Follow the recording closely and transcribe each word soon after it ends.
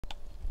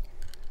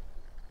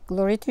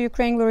Glory to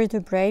Ukraine, glory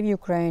to brave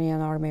Ukrainian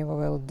army. We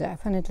will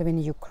definitely win.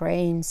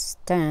 Ukraine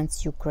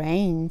stands,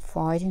 Ukraine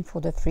fighting for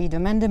the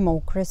freedom and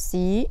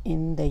democracy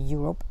in the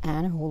Europe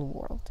and whole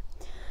world.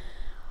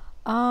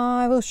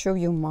 I will show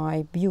you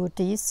my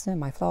beauties,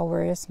 my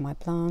flowers, my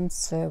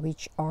plants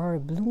which are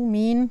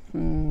blooming.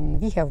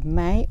 We have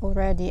May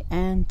already,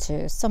 and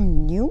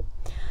some new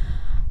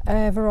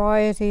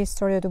varieties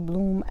started to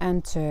bloom,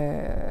 and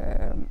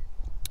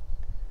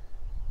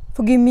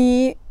forgive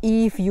me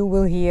if you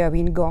will hear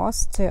wind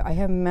gust. I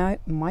have my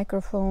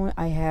microphone.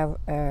 I have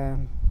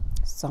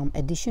some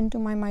addition to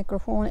my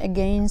microphone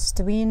against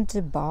wind,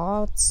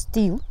 but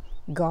still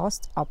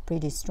gusts are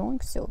pretty strong.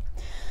 So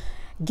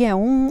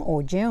Geum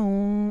or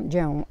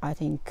Geum, I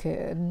think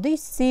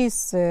this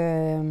is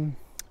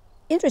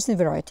interesting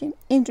variety,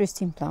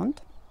 interesting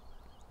plant,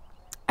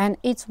 and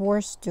it's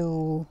worth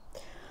to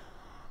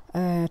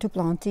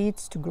plant it,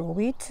 to grow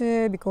it,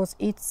 because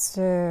it's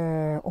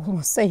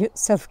almost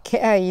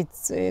self-care.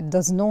 It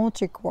does not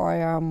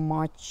require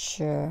much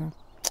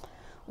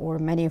or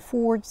many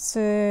efforts.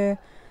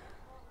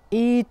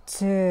 It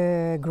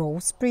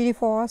grows pretty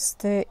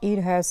fast. It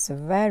has a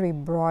very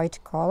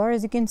bright color.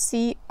 As you can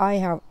see, I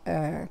have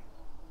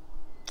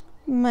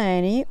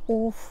many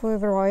of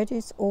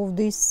varieties of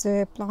this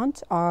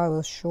plant. I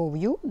will show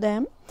you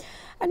them,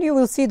 and you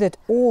will see that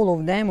all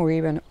of them,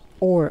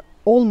 or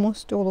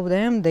almost all of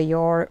them, they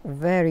are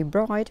very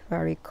bright,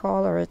 very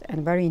colored,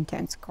 and very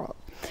intense color.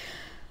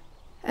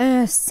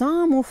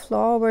 Some of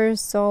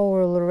flowers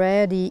are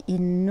already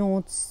in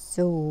not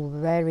so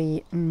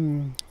very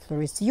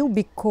flourish you,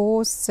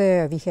 because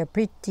we have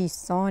pretty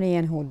sunny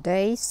and hot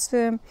days,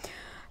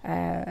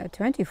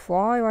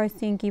 25 I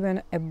think,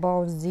 even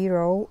above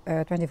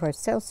 25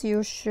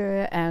 Celsius,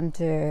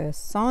 and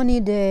sunny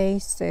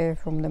days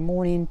from the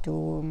morning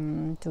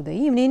to the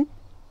evening.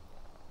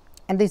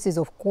 And this is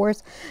of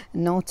course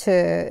not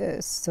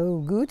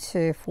so good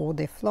for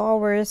the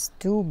flowers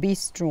to be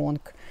strong.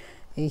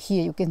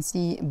 Here you can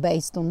see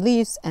based on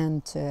leaves,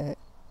 and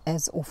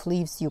as of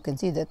leaves you can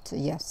see that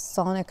yes,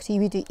 sun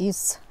activity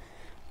is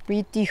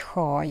pretty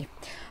high.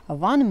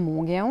 One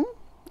more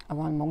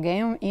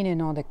geum in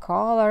another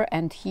color,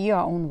 and here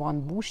on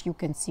one bush you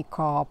can see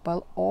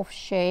couple of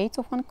shades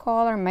of one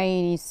color.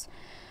 Main is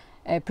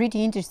a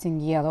pretty interesting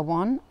yellow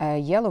one,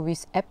 yellow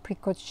with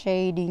apricot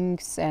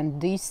shadings, and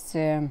these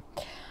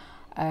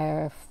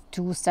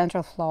two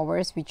central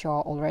flowers which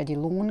are already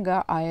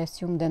longer, I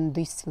assume, than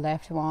this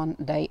left one.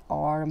 They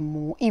are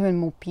even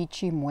more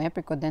peachy, more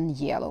apricot than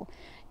yellow.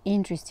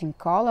 Interesting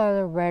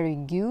color, very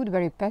good,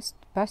 very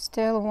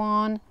pastel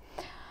one,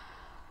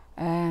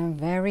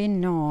 very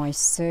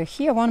nice.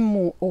 Here one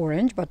more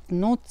orange, but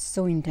not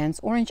so intense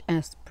orange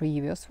as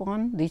previous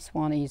one. This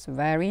one is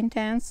very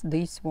intense,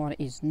 this one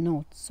is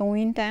not so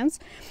intense,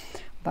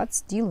 but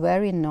still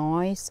very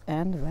nice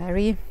and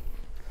very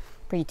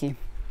pretty.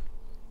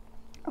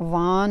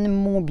 One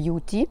more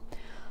beauty,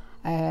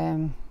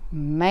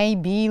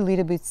 maybe a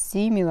little bit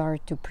similar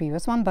to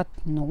previous one, but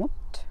not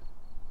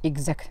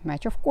exact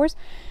match, of course.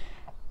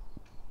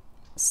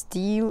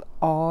 Still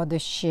are the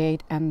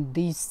shade, and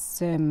this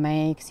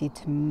makes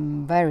it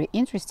very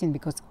interesting,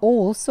 because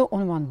also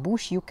on one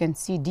bush you can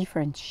see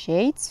different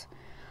shades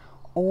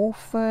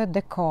of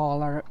the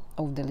color,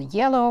 of the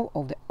yellow,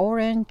 of the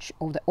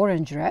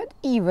orange red.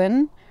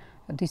 Even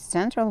this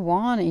central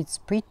one, it's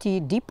pretty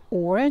deep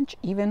orange,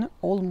 even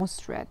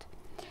almost red.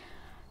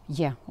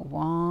 Yeah,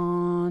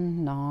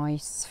 one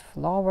nice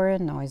flower,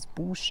 nice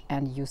bush,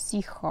 and you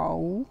see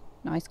how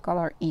nice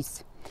color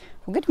is.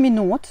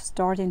 Forget-me-not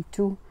starting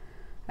to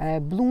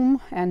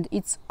bloom, and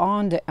it's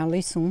on the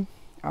Alyssum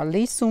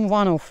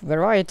one of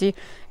variety.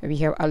 We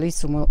have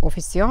Alyssum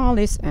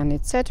officialis and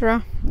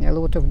etc., a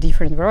lot of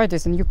different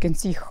varieties, and you can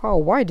see how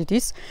wide it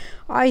is.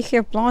 I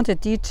have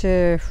planted it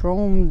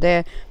from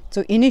the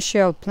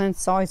initial plant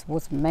size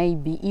was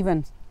maybe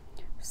even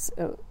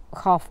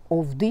half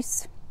of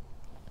this,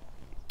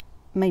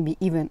 maybe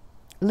even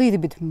a little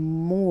bit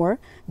more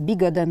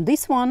bigger than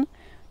this one,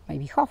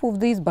 maybe half of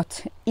this,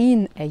 but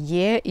in a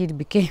year it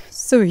became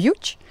so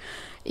huge.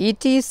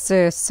 It is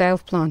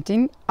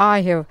self-planting.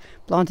 I have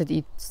planted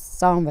it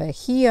somewhere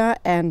here,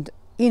 and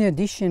in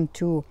addition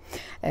to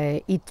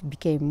it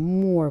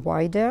became more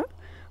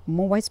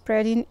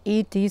widespreading.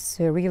 It is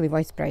really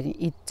widespreading.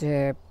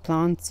 It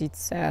plants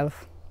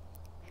itself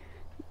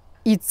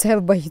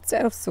by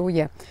itself. So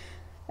yeah,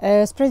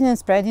 spreading and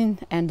spreading,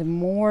 and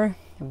more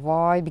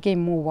wide, became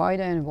more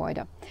wider and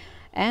wider.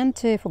 And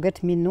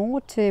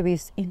forget-me-not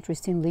with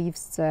interesting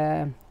leaves.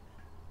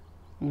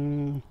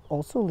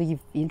 Also leave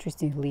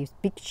interesting leaves,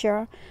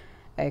 picture,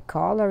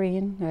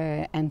 coloring,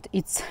 and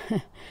it's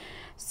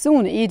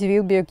soon it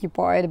will be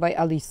occupied by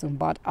Alyssum,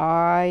 but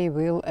I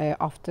will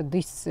after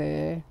this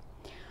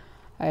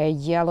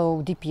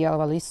yellow, deep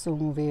yellow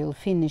Alyssum will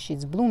finish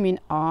its blooming,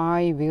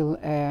 I will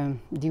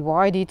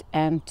divide it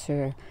and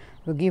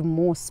will give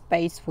more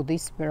space for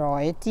this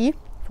variety.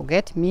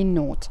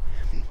 Forget-me-not.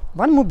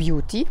 One more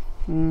beauty.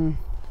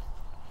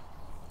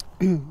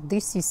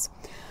 This is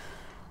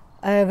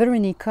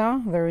Veronica,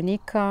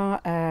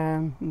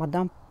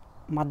 Madame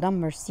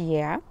Madame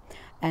Mercier,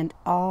 and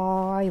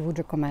I would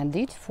recommend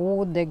it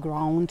for the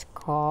ground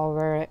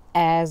cover,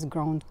 as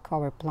ground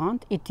cover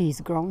plant. It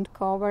is ground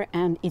cover,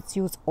 and it's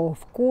used,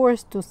 of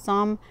course, to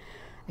some,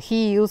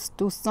 he used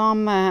to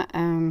some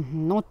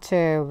not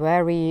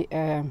very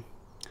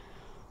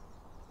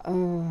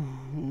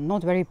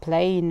not very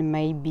plain,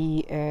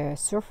 maybe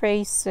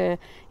surface,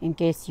 in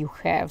case you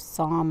have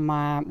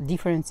some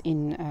difference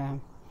in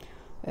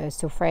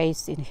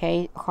surface in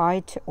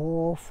height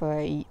of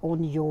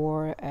on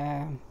your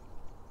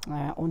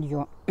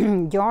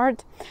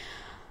yard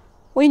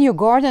or in your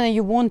garden, and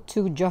you want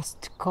to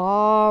just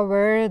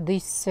cover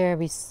this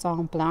with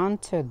some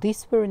plant,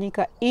 this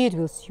Veronica, it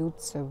will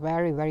suit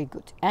very, very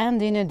good.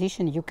 And in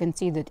addition, you can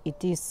see that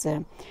it is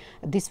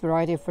this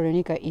variety of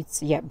Veronica,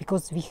 it's, yeah,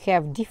 because we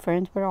have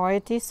different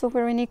varieties of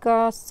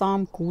Veronica.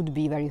 Some could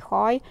be very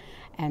high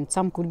and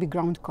some could be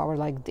ground cover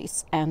like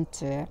this, and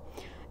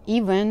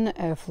even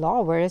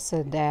flowers,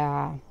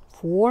 their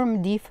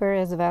form differ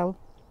as well,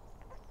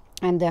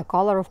 and their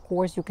color, of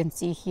course, you can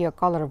see here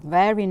color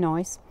very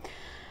nice,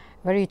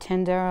 very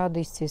tender.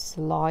 This is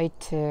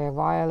light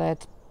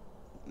violet,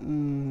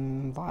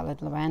 violet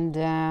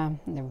lavender,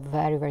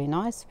 very, very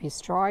nice, with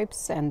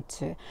stripes and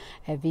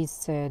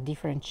with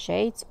different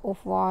shades of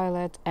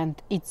violet,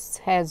 and it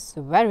has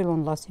very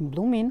long lasting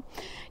blooming.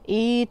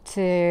 It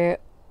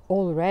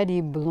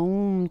already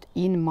bloomed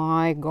in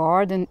my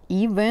garden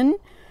even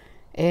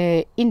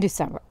in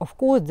December. Of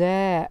course,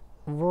 there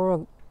were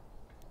a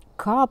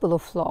couple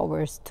of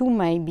flowers, two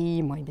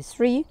maybe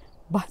three,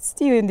 but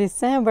still in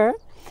December.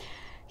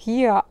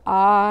 Here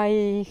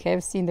I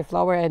have seen the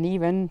flower and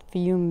even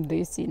filmed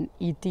this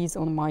it is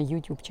on my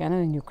YouTube channel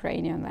in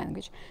Ukrainian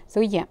language. So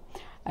yeah,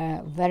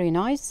 very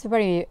nice,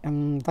 very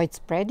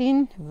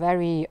widespreading,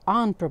 very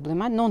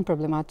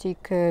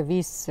non-problematic,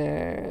 with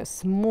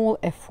small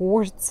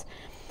efforts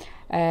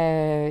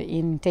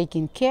in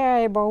taking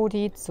care about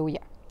it. So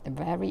yeah, a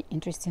very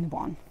interesting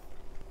one.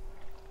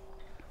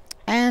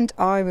 And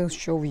I will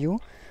show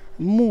you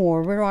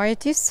more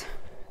varieties,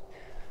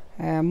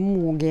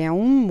 more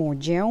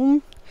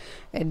geum,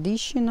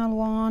 additional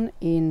one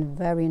in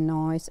very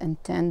nice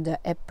and tender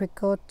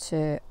apricot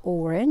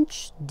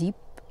orange, deep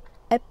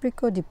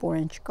apricot, deep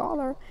orange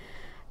color,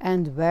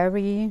 and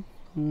very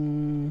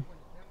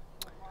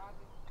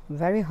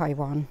very high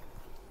one,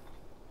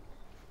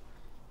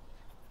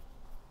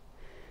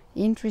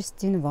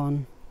 interesting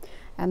one.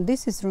 And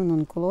this is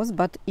ranunculus,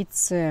 but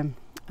it's I'm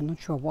not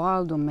sure,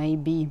 wild or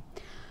maybe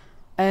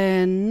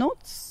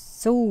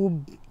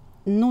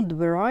not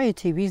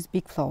variety with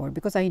big flower,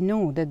 because I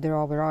know that there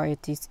are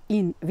varieties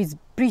with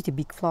pretty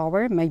big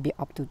flower, maybe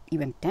up to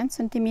even 10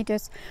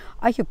 centimeters.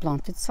 I have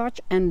planted such,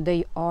 and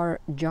they are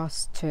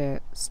just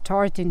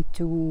starting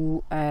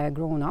to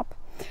grown up.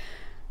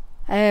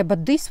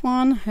 But this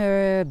one,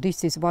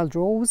 this is wild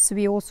rose.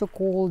 We also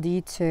called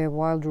it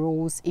wild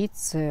rose.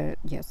 It's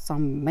yes,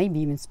 some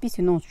maybe even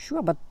species, not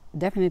sure, but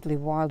definitely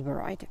wild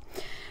variety.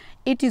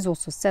 It is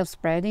also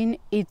self-spreading,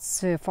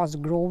 it's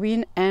fast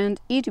growing,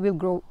 and it will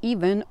grow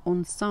even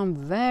on some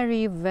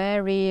very,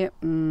 very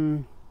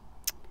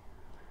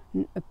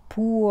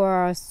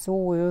poor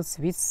soils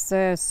with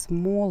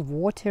small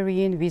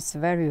watering, with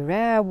very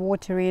rare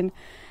watering.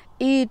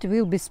 It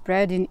will be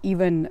spreading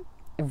even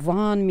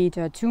 1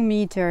 meter, 2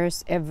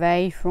 meters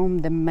away from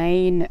the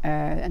main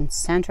and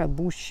central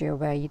bush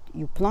where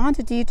you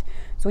planted it.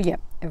 So yeah,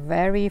 a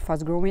very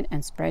fast growing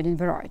and spreading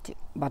variety,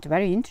 but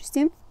very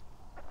interesting.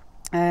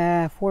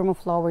 Form of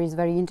flower is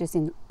very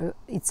interesting.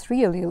 It's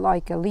really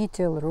like a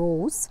little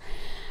rose,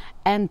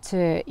 and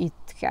it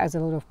has a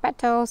lot of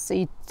petals.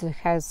 It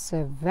has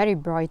a very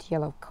bright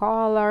yellow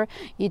color.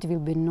 It will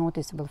be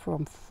noticeable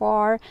from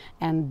far,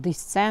 and the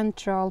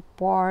central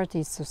part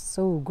is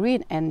so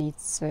green, and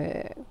it's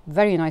a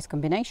very nice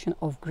combination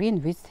of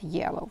green with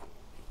yellow.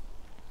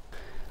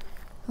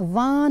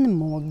 One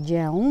more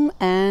geum,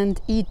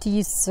 and it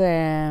is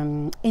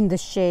in the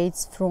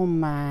shades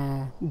from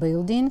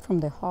building, from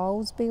the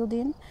house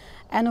building.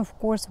 And of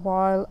course,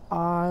 while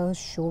I'm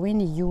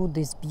showing you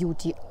this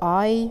beauty,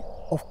 I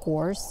of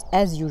course,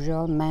 as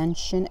usual,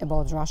 mention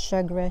about Russia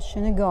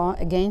aggression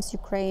against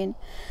Ukraine.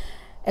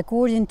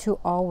 According to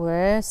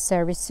our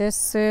services,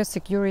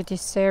 security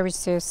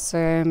services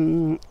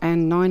and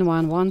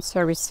 911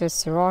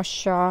 services,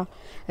 Russia,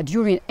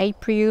 during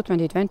April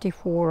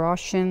 2024,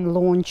 Russian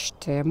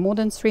launched more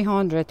than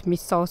 300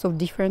 missiles of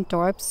different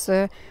types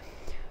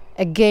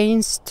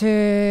against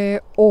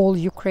all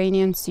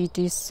Ukrainian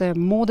cities,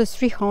 more than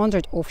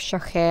 300 of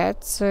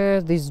Shaheds,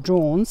 these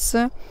drones,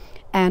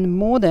 and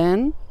more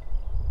than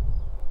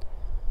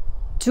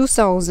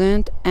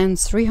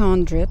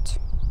 2,300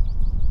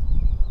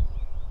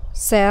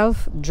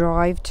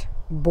 self-driven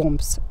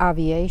bombs,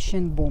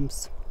 aviation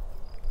bombs.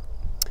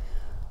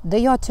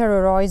 They are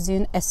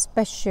terrorizing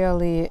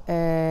especially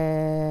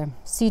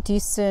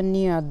cities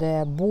near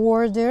the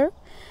border,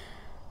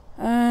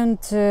 and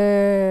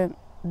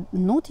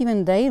not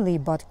even daily,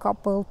 but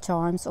couple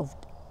times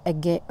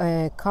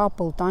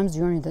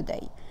during the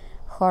day.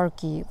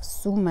 Kharkiv,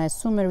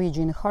 Sumy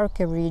region,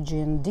 Kharkiv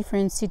region,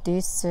 different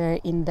cities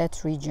in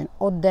that region.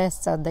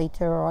 Odessa, they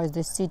terrorize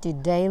the city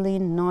daily,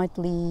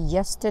 nightly.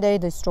 Yesterday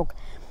they struck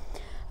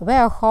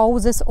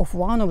warehouses of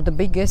one of the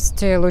biggest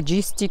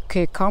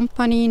logistic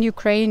company in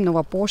Ukraine,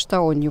 Nova Poshta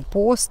or New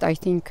Post. I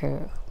think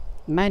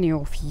many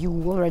of you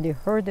already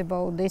heard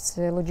about this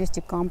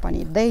logistic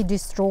company. They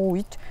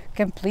destroyed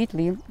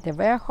completely the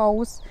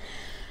warehouse.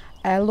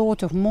 A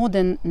lot of more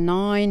than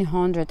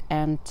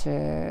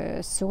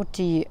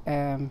 930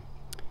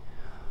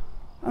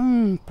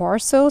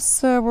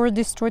 parcels were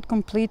destroyed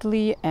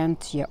completely, and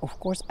yeah, of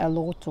course, a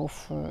lot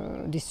of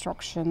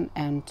destruction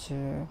and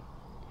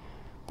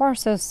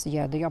parcels.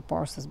 Yeah, they are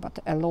parcels, but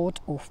a lot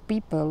of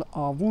people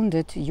are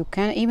wounded. You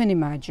can even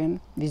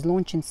imagine with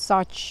launching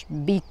such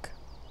big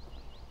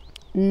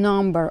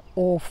number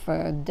of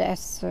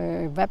death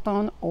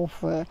weapon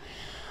of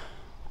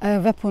a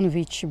weapon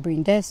which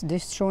bring death,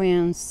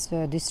 destruance,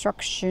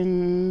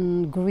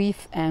 destruction,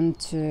 grief, and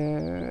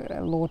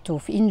a lot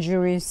of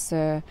injuries.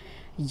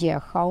 Yeah,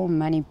 how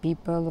many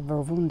people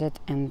were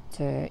wounded and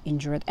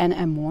injured, and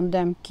among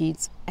them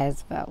kids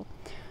as well.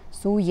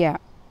 So yeah,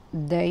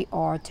 they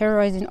are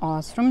terrorizing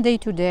us from day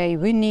to day.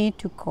 We need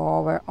to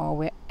cover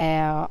our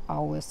air,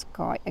 our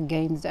sky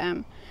against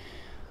them.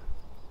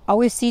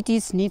 Our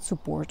cities need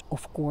support,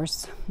 of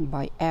course,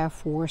 by air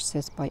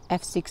forces, by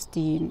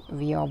F-16.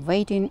 We are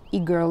waiting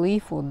eagerly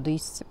for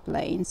these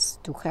planes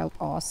to help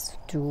us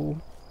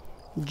to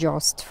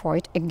just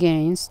fight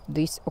against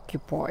these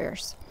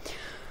occupiers.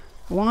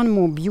 One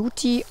more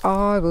beauty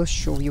I will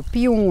show you.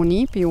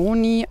 Peony.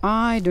 Peony,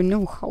 I don't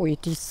know how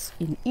it is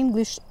in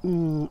English.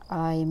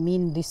 I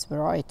mean this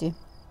variety.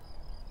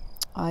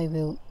 I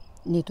will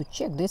need to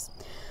check this,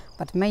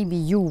 but maybe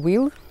you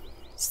will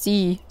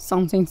see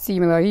something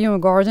similar in your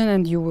garden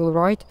and you will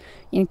write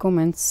in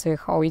comments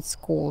how it's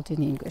called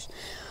in English.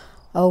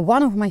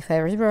 One of my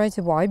favorite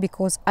varieties. Why?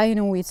 Because I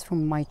know it's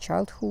from my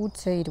childhood.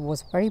 It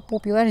was very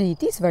popular, and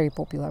it is very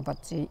popular,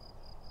 but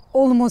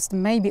almost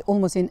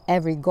in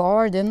every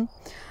garden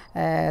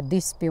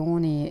this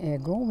peony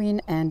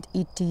growing, and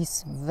it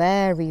is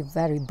very,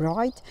 very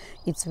bright.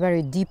 It's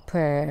very deep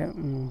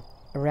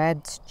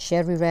red,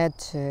 cherry red,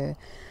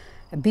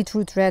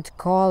 beetroot red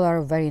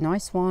color, very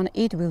nice one.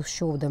 It will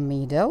show the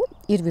middle,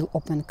 it will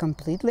open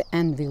completely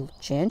and will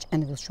change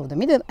and will show the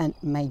middle, and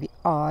maybe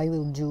I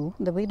will do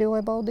the video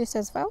about this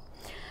as well.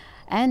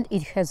 And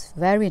it has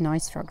very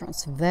nice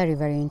fragrance, very,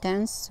 very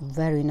intense,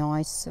 very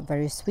nice,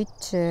 very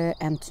sweet,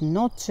 and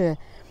not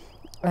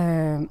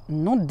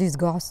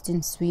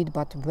disgusting sweet,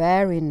 but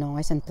very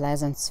nice and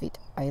pleasant sweet.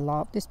 I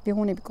love this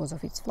peony because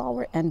of its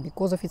flower and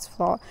because of its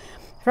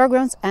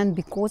fragrance, and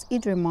because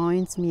it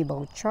reminds me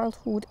about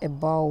childhood,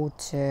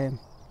 about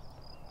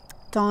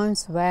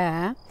times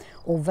where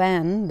or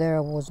when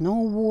there was no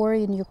war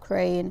in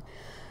Ukraine.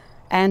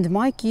 And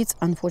my kids,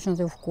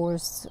 unfortunately, of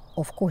course,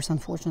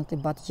 unfortunately,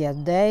 but yeah,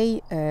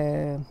 they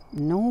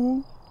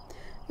know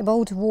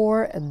about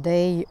war.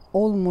 They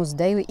almost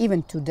daily,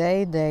 even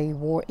today, they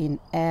were in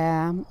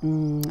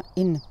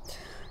in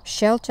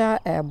shelter,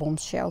 air bomb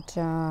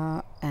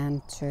shelter,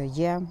 and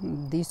yeah,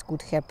 this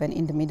could happen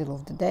in the middle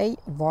of the day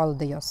while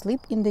they are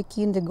asleep in the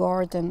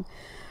kindergarten.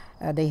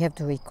 They have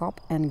to wake up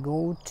and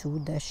go to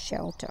the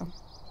shelter.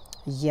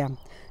 Yeah.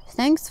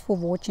 Thanks for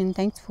watching,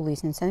 thanks for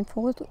listening, thanks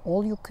for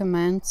all your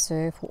comments,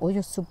 for all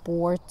your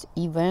support,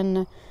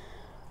 even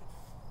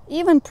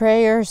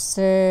prayers,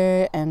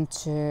 and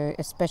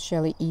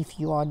especially if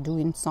you are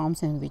doing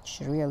something which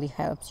really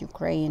helps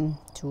Ukraine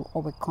to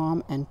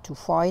overcome and to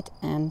fight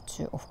and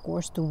of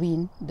course to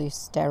win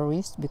these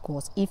terrorists,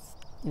 because if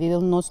we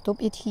will not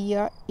stop it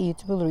here,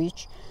 it will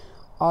reach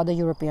other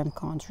European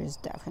countries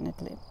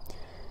definitely.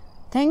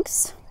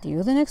 Thanks,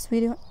 till the next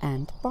video,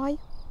 and bye.